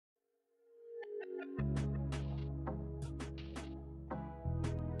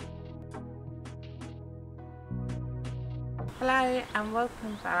Hello and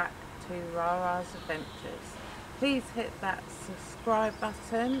welcome back to Rara's Adventures. Please hit that subscribe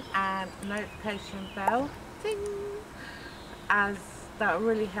button and notification bell, ding, as that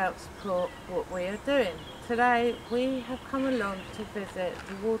really helps support what we are doing. Today we have come along to visit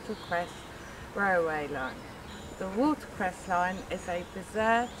the Watercress railway line. The Watercress line is a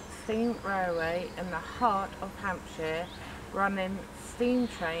preserved steam railway in the heart of Hampshire, running steam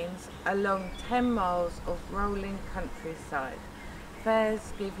trains along 10 miles of rolling countryside.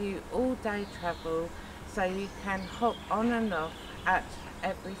 Fares give you all-day travel, so you can hop on and off at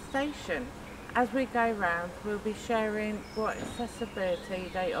every station. As we go round, we'll be sharing what accessibility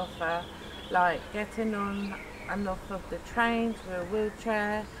they offer, like getting on and off of the trains with a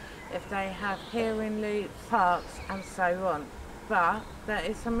wheelchair, if they have hearing loops, parks and so on. But there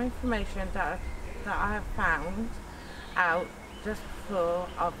is some information that I have found out just before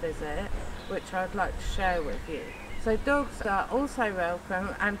our visit, which I'd like to share with you. So dogs are also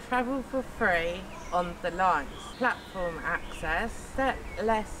welcome and travel for free on the lines. Platform access,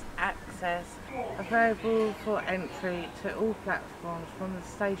 step-less access, available for entry to all platforms from the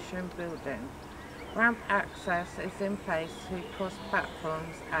station building. Ramp access is in place to cross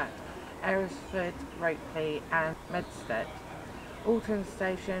platforms at Eresford, Rokeley and Medstead. Alton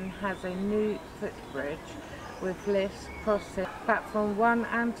Station has a new footbridge with lifts crossing platform 1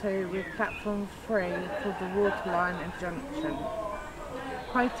 and 2 with platform 3 for the waterline and junction.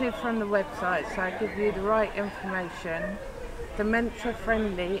 Quoted from the website, so I give you the right information. Dementia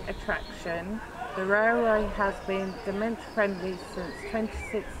friendly attraction. The railway has been dementia friendly since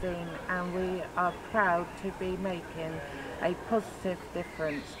 2016 and we are proud to be making a positive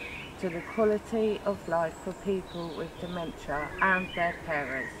difference to the quality of life for people with dementia and their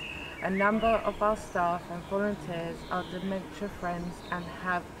carers. A number of our staff and volunteers are dementia friends and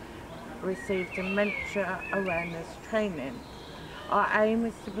have received dementia awareness training. Our aim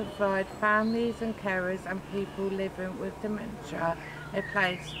is to provide families and carers and people living with dementia a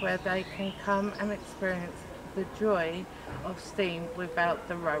place where they can come and experience the joy of steam without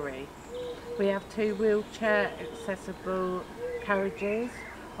the worry. We have 2 wheelchair accessible carriages.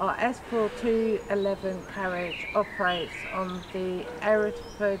 Our S4211 carriage operates on the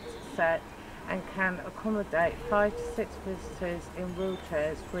Eresford set and can accommodate 5 to 6 visitors in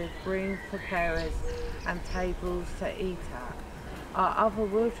wheelchairs with room for carers and tables to eat at. Our other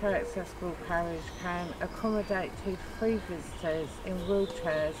wheelchair accessible carriage can accommodate 2 to 3 visitors in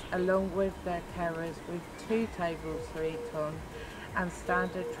wheelchairs along with their carers with 2 tables to eat on and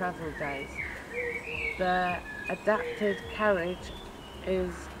standard travel days. The adapted carriage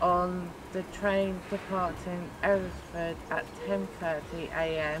is on the train departing Eresford at 10:30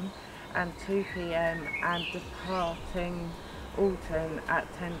 AM and 2 PM and departing Alton at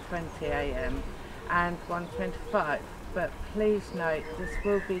 10:20 AM and 1:25. But please note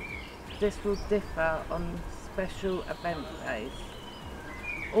this will differ on special event days.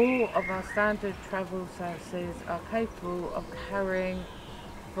 All of our standard travel services are capable of carrying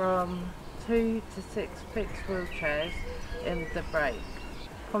from 2 to 6 fixed wheelchairs in the break.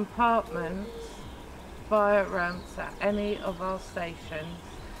 Compartments via ramps at any of our stations.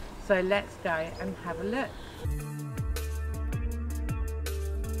 So let's go and have a look.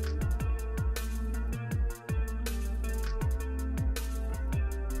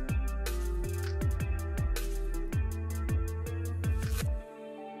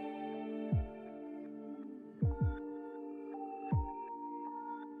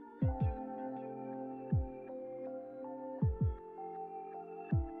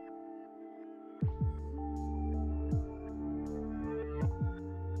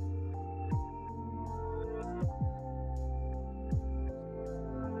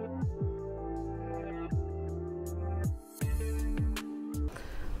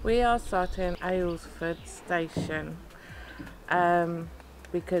 We are starting Aylesford station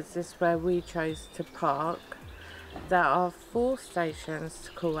because this is where we chose to park. There are 4 stations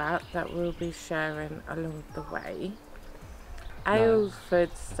to call out that we'll be sharing along the way.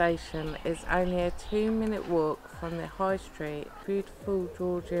 Aylesford station is only a 2-minute walk from the High Street, beautiful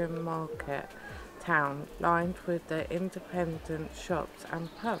Georgian market town lined with the independent shops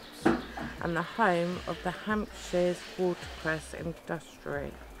and pubs, and the home of the Hampshire's Watercress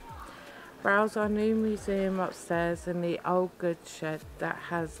industry. Browse our new museum upstairs in the old goods shed that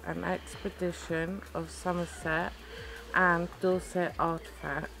has an exhibition of Somerset and Dorset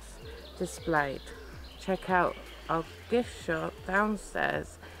artefacts displayed. Check out our gift shop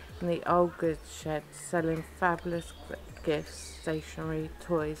downstairs in the old goods shed selling fabulous gifts, stationery,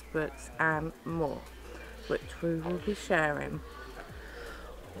 toys, books and more, which we will be sharing.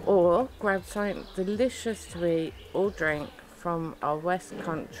 Or grab something delicious to eat or drink from our West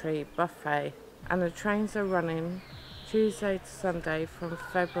Country buffet, and the trains are running Tuesday to Sunday from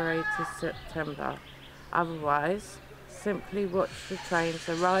February to September. Otherwise, simply watch the trains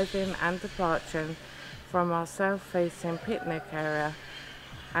arriving and departing from our south-facing picnic area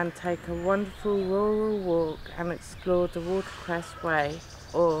and take a wonderful rural walk and explore the Watercress Way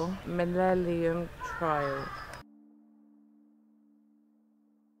or Millennium Trail.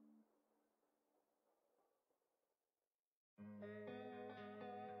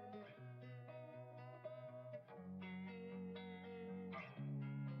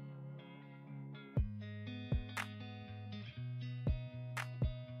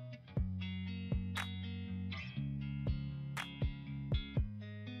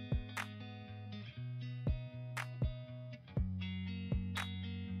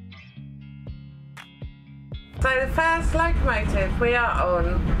 So the first locomotive we are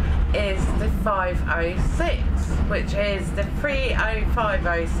on is the 506, which is the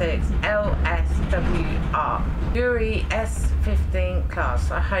 30506 LSWR, Uri S15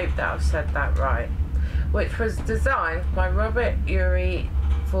 class. I hope that I've said that right. Which was designed by Robert Uri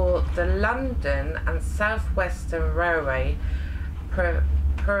for the London and South Western Railway,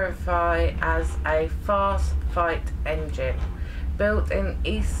 provide as a fast fight engine, built in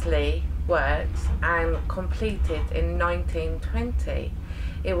Eastleigh Works and completed in 1920.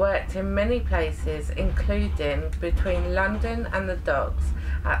 It worked in many places, including between London and the docks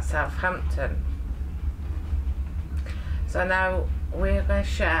at Southampton. So now we're going to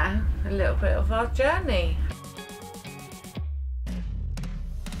share a little bit of our journey.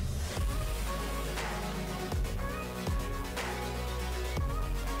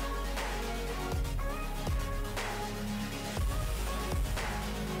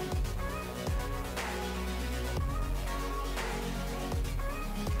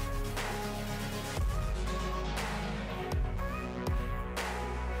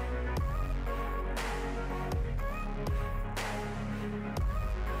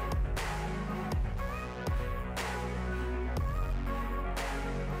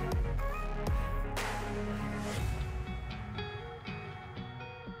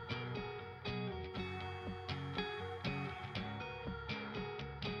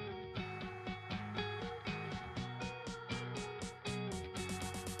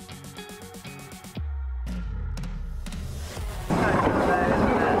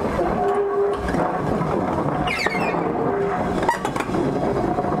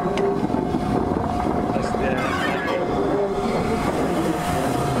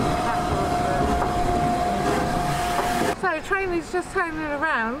 He's just turning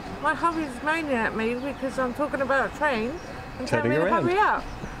around. My hubby's moaning at me because I'm talking about a train and telling me to hurry up.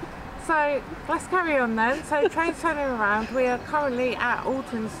 So let's carry on then. So train's turning around. We are currently at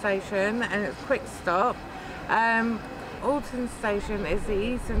Alton Station and it's quick stop. Alton Station is the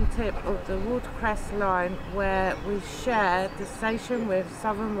eastern tip of the Watercress line, where we share the station with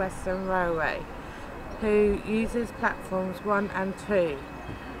Southern Western Railway, who uses platforms 1 and 2.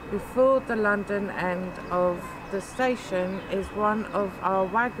 Before the London end of the station is one of our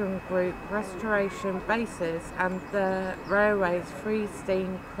wagon group restoration bases, and the railway's 3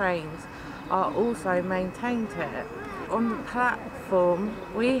 steam cranes are also maintained here. On the platform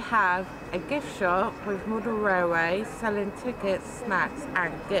we have a gift shop with Model Railway selling tickets, snacks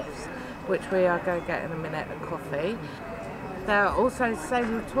and gifts, which we are going to get in a minute, a coffee. There are also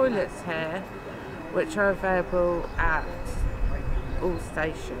disabled toilets here, which are available at all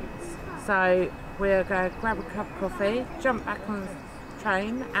stations. So we're going to grab a cup of coffee, jump back on the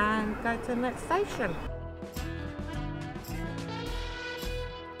train and go to the next station.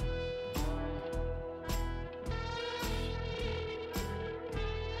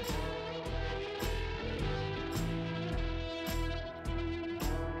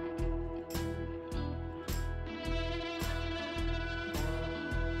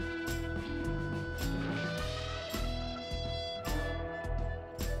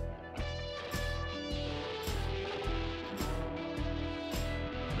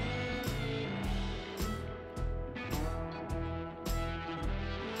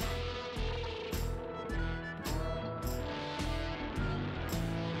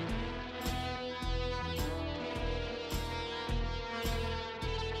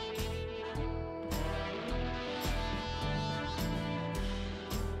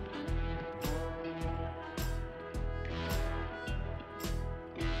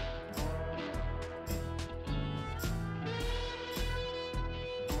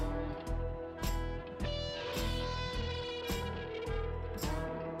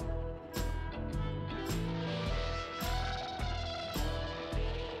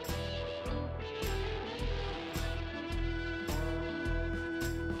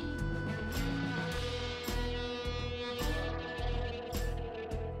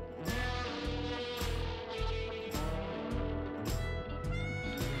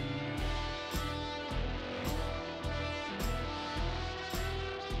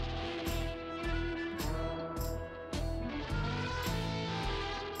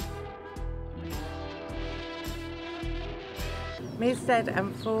 Meestead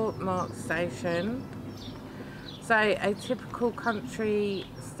and Fort Mark station. So a typical country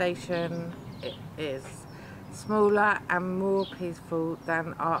station is smaller and more peaceful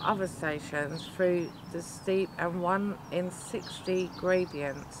than our other stations through the steep and 1 in 60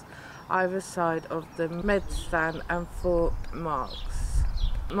 gradients either side of the Meestead and Fort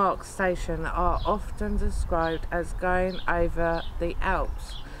Mark station are often described as going over the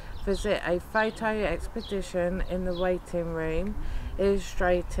Alps. Visit a photo expedition in the waiting room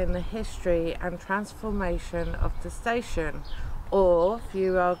illustrating the history and transformation of the station, or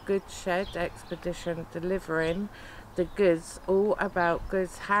view our goods shed expedition delivering the goods, all about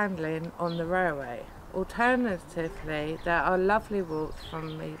goods handling on the railway. Alternatively, there are lovely walks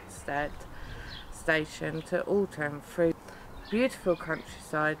from Meestead station to Alton through beautiful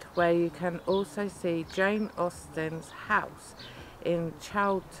countryside, where you can also see Jane Austen's house in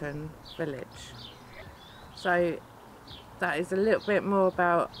Charlton Village. So that is a little bit more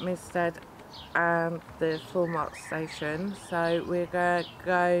about Meestead and the Fort Mark station. So we're going to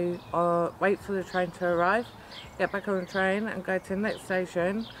go wait for the train to arrive, get back on the train and go to the next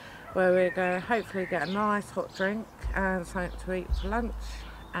station, where we're going to hopefully get a nice hot drink and something to eat for lunch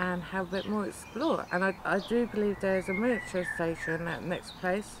and have a bit more explore. And I do believe there's a miniature station at the next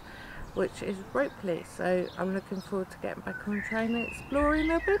place, which is Ropely, so I'm looking forward to getting back on the train and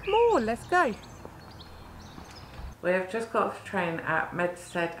exploring a bit more. Let's go. We have just got off the train at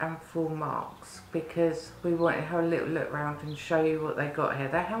Meestead and Fort Marks because we wanted to have a little look around and show you what they got here.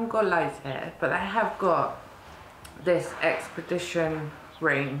 They haven't got loads here, but they have got this expedition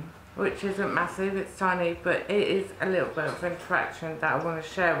ring, which isn't massive, it's tiny, but it is a little bit of interaction that I want to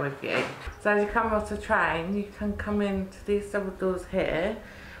share with you. So as you come off the train, you can come into these double doors here,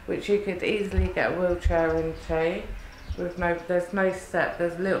 which you could easily get a wheelchair into. With there's no step,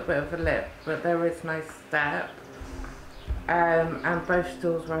 there's a little bit of a lip, but there is no step. And both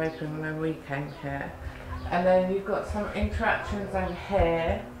doors were open when we came here. And then you've got some interactions over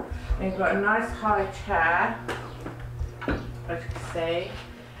here. And you've got a nice high chair, as you can see.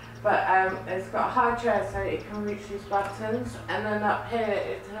 But it's got a high chair so you can reach these buttons. And then up here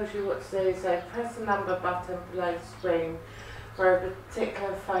it tells you what to do. So press the number button below the screen for a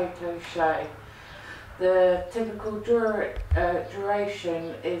particular photo show. The typical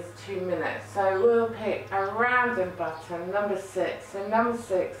duration is 2 minutes, so we'll pick a random button, number 6. And number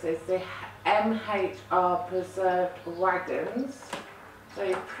 6 is the MHR preserved wagons. So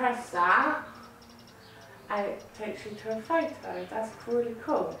you press that and it takes you to a photo. That's really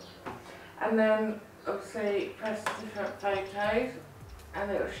cool. And then obviously press different photos and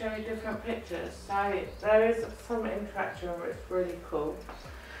it will show you different pictures. So there is some interaction which is really cool.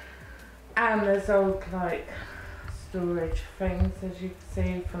 And there's old like storage things, as you can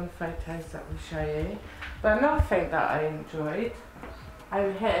see from the photos that we show you. But another thing that I enjoyed,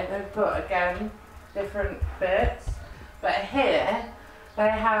 over here they've got again different bits, but here they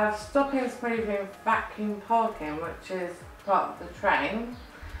have stopping, smoothing, vacuum parking, which is part of the train.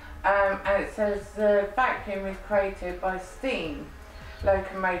 And it says the vacuum is created by steam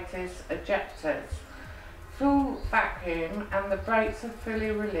locomotives ejectors. Full vacuum and the brakes are fully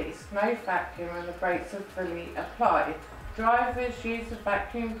released. No vacuum and the brakes are fully applied. Drivers use the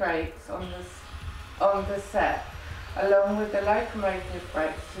vacuum brakes on the set along with the locomotive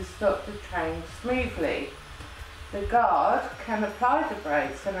brakes to stop the train smoothly. The guard can apply the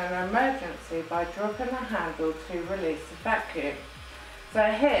brakes in an emergency by dropping the handle to release the vacuum. So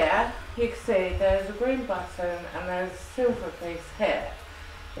here you can see there's a green button and there's a silver piece here.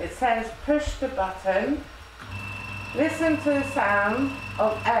 It says push the button. Listen to the sound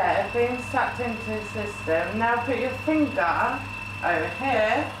of air being sucked into the system. Now put your finger over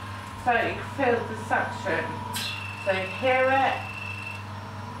here so you can feel the suction. So you hear it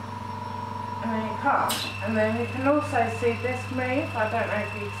and then you can't. And then you can also see this move. I don't know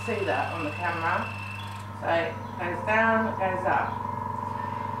if you can see that on the camera. So it goes down, it goes up.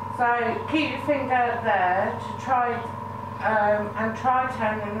 So keep your finger there to try and try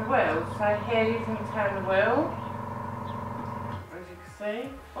turning the wheel. So here you can turn the wheel. See?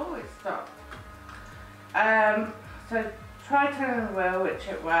 Oh, it stopped. So try turning the wheel, which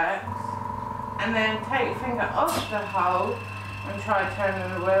it works, and then take your finger off the hole and try turning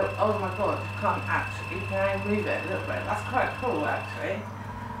the wheel. Oh my god, you can't actually, you can only move it a little bit. That's quite cool actually.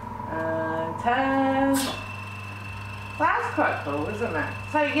 Turn. That's quite cool, isn't it?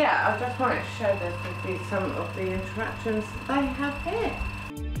 So yeah, I just wanted to show this with you some of the interactions they have here.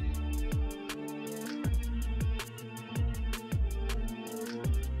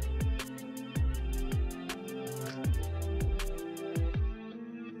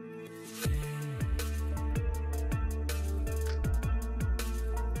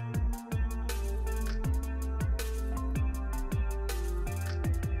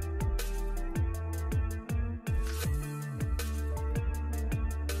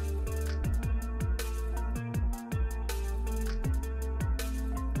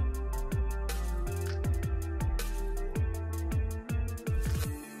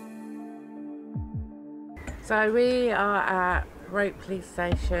 So we are at Ropley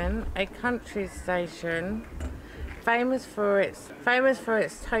Station, a country station famous for its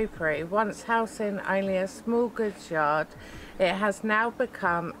topiary. Once housing only a small goods yard, it has now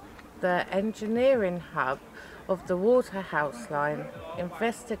become the engineering hub of the Watercress line.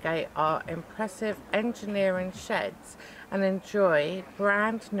 Investigate our impressive engineering sheds and enjoy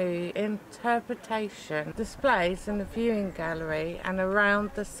brand new interpretation displays in the viewing gallery and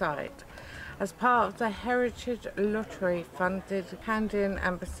around the site. As part of the Heritage Lottery funded Canadian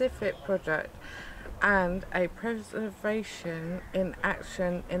and Pacific project and a preservation in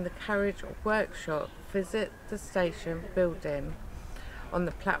action in the carriage workshop, visit the station building on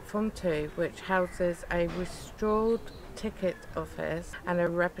the platform 2, which houses a restored ticket office and a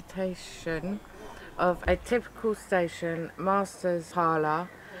reputation of a typical station master's parlour,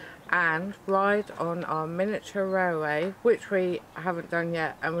 and ride on our miniature railway, which we haven't done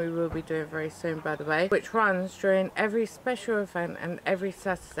yet and we will be doing very soon, by the way, which runs during every special event and every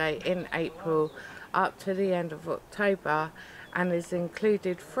Saturday in April up to the end of October, and is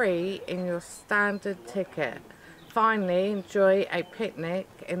included free in your standard ticket. Finally, enjoy a picnic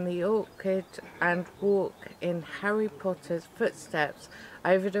in the orchid and walk in Harry Potter's footsteps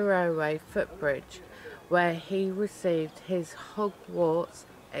over the railway footbridge, where he received his Hogwarts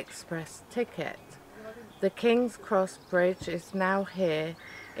Express ticket. The King's Cross Bridge is now here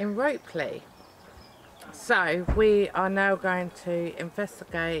in Ropley. So we are now going to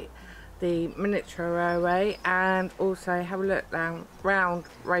investigate the miniature railway and also have a look round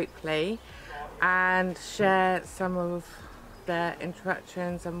Ropley and share some of their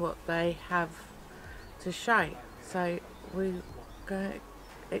interactions and what they have to show. So we're going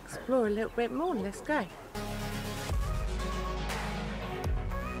to explore a little bit more. Let's go.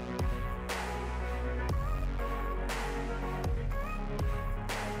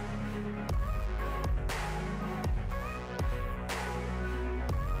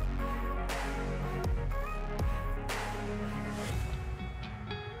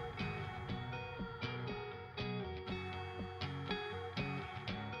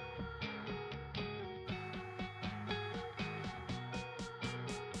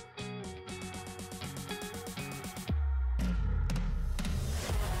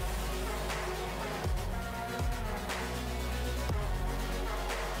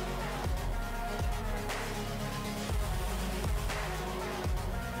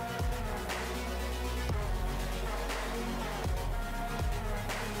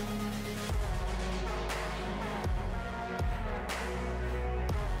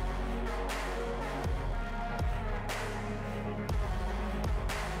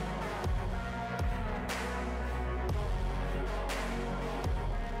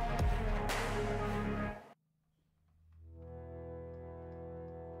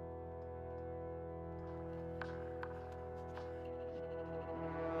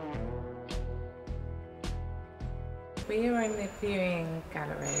 We are in the viewing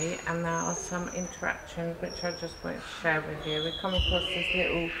gallery and there are some interactions which I just want to share with you. We come across this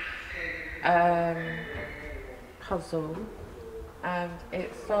little puzzle and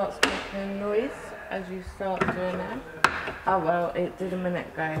it starts making a noise as you start doing it. Oh well, it did a minute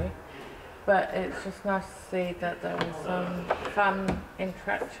ago, but it's just nice to see that there are some fun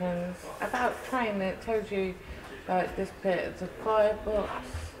interactions about train. It tells you like this bit is a firebox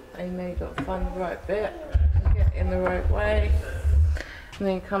and then you've got to find the right bit. Get in the right way, and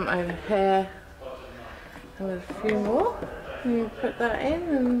then you come over here and there's a few more and you put that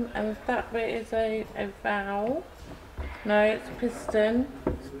in, and that bit is a valve. No, it's piston.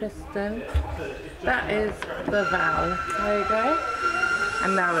 That is the valve. There you go.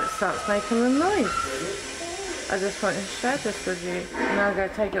 And now it starts making a noise. I just wanted to share this with you. Now I'm going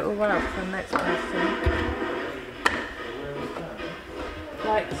to take it all out for the next person,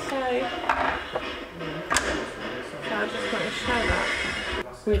 like so. I just want to show that.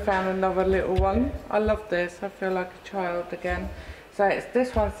 We found another little one. I love this. I feel like a child again. So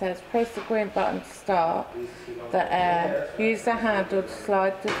this one says, press the green button to start the air. Use the handle to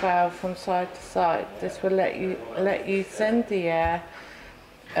slide the valve from side to side. This will let you send the air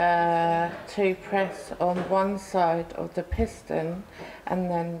to press on one side of the piston and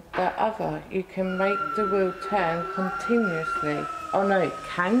then the other. You can make the wheel turn continuously. Oh no,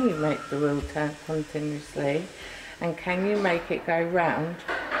 can you make the wheel turn continuously? And can you make it go round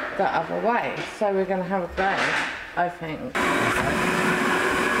the other way? So we're going to have a go, I think.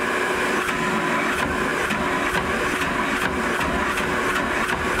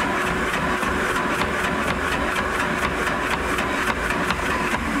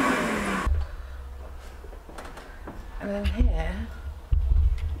 And then here,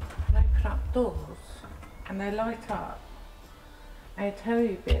 open up doors, and and they light up. They tell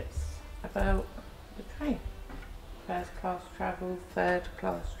you bits about the train. First class travel, third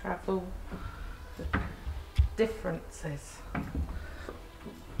class travel, the differences.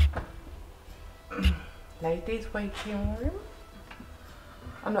 Ladies waiting room.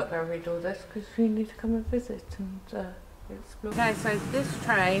 I'm not going to read all this because you need to come and visit and explore. Okay, so this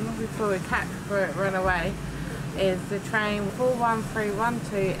train, before we catch before it run away, is the train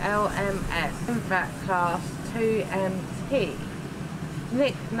 41312 LMS in that class 2MT.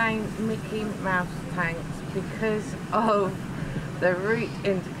 Nicknamed Mickey Mouse tanks because of the route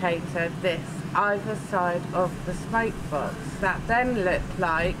indicator this either side of the smoke box that then looked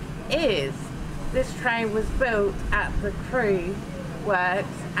like ears. This train was built at the Crew Works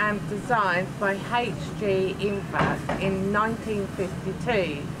and designed by H.G. Invas in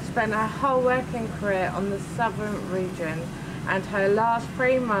 1952. Spent her whole working career on the southern region, and her last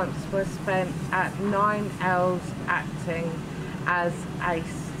 3 months were spent at 9Ls acting as a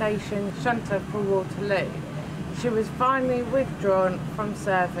station shunter for Waterloo. She was finally withdrawn from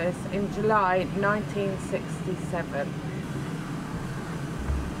service in July 1967.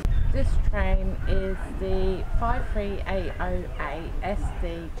 This train is the 53808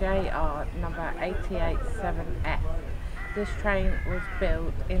 SDJR number 887F. This train was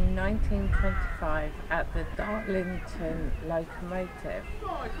built in 1925 at the Darlington Locomotive,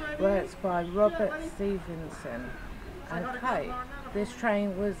 works by Robert Stevenson and Co. This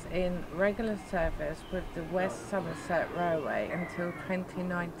train was in regular service with the West Somerset Railway until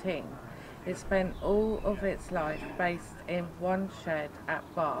 2019. It spent all of its life based in one shed at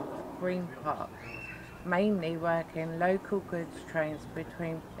Bath, Green Park, mainly working local goods trains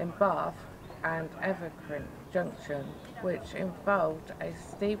between Bath and Evergreen Junction, which involved a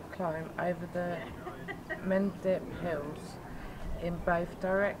steep climb over the Mendip Hills in both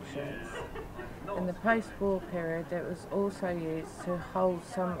directions. In the post-war period, it was also used to hold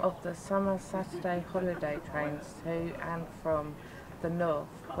some of the summer Saturday holiday trains to and from the north,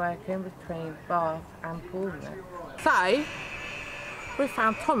 working between Bath and Bournemouth. So, we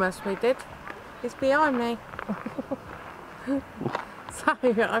found Thomas, we did. He's behind me. So,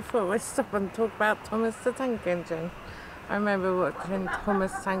 I thought we'd stop and talk about Thomas the Tank Engine. I remember watching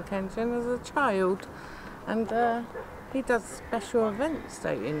Thomas Tank Engine as a child, and he does special events,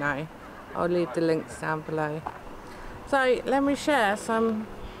 don't you know? I'll leave the links down below. So, let me share some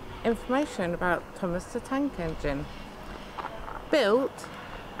information about Thomas the Tank Engine. Built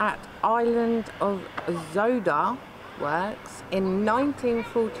at Island of Zoda Works in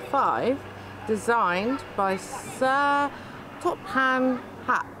 1945, designed by Sir Topham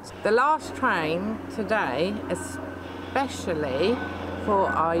Hatt. The last train today, especially for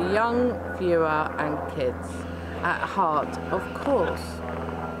our young viewer and kids at heart, of course.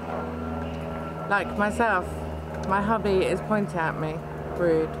 Like myself, my hubby is pointing at me,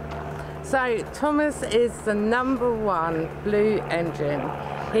 rude. So Thomas is the #1 blue engine.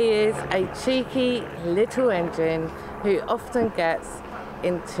 He is a cheeky little engine who often gets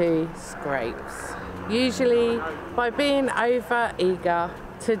into scrapes, usually by being over eager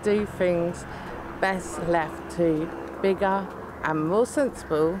to do things best left to bigger and more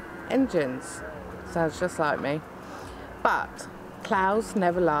sensible engines. Sounds just like me. But clouds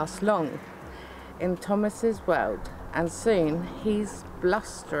never last long in Thomas's world, and soon he's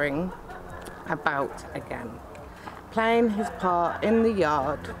blustering about again, playing his part in the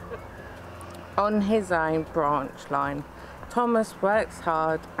yard on his own branch line. Thomas works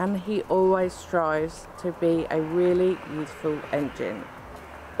hard and he always strives to be a really useful engine.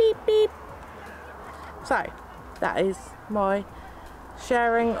 Beep beep. So that is my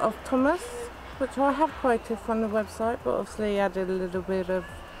sharing of Thomas, which I have quoted from the website, but obviously added a little bit of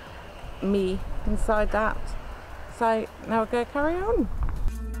me inside that. So now we're going to carry on.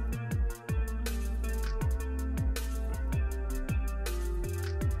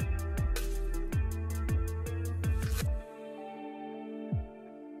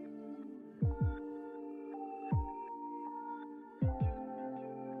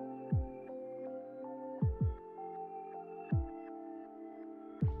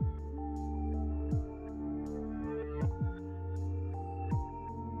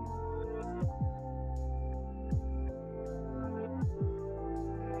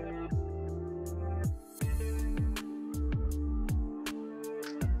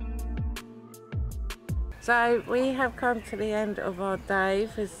 So we have come to the end of our day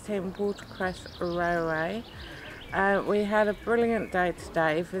visiting Watercress Railway. We had a brilliant day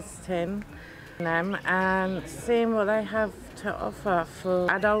today visiting them and seeing what they have to offer for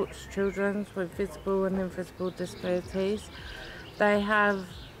adults, children with visible and invisible disabilities. They have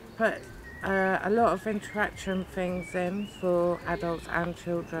put a lot of interaction things in for adults and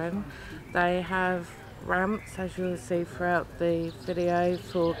children. They have ramps, as you'll see throughout the video,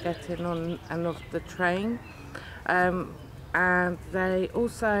 for getting on and off the train. And they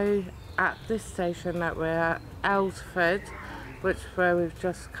also, at this station that we're at, Alresford, which is where we've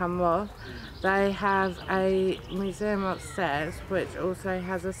just come off, they have a museum upstairs which also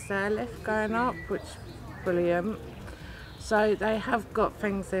has a stair lift going up, which is brilliant. So they have got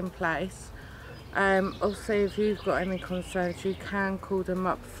things in place. Also, if you've got any concerns, you can call them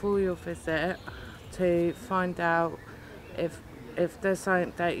up before your visit to find out if there's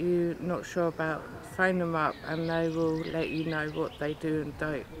something that you're not sure about. Phone them up and they will let you know what they do and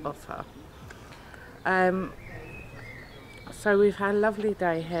don't offer. So we've had a lovely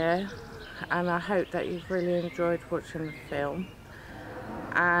day here, and I hope that you've really enjoyed watching the film.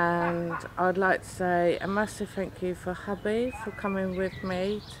 And I'd like to say a massive thank you for hubby for coming with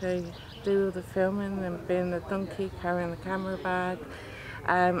me to do all the filming and being the donkey carrying the camera bag.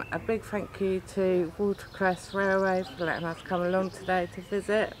 A big thank you to Watercress Railway for letting us come along today to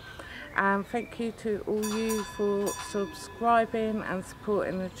visit, and thank you to all you for subscribing and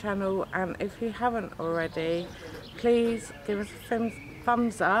supporting the channel. And if you haven't already, please give us a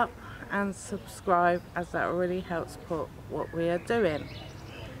thumbs up and subscribe, as that really helps support what we are doing.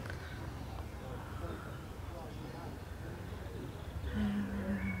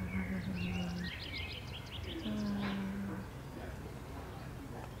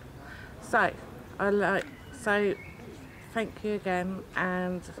 So thank you again,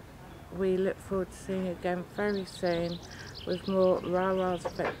 and we look forward to seeing you again very soon with more Rara's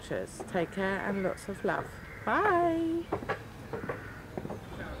adventures. Take care and lots of love. Bye.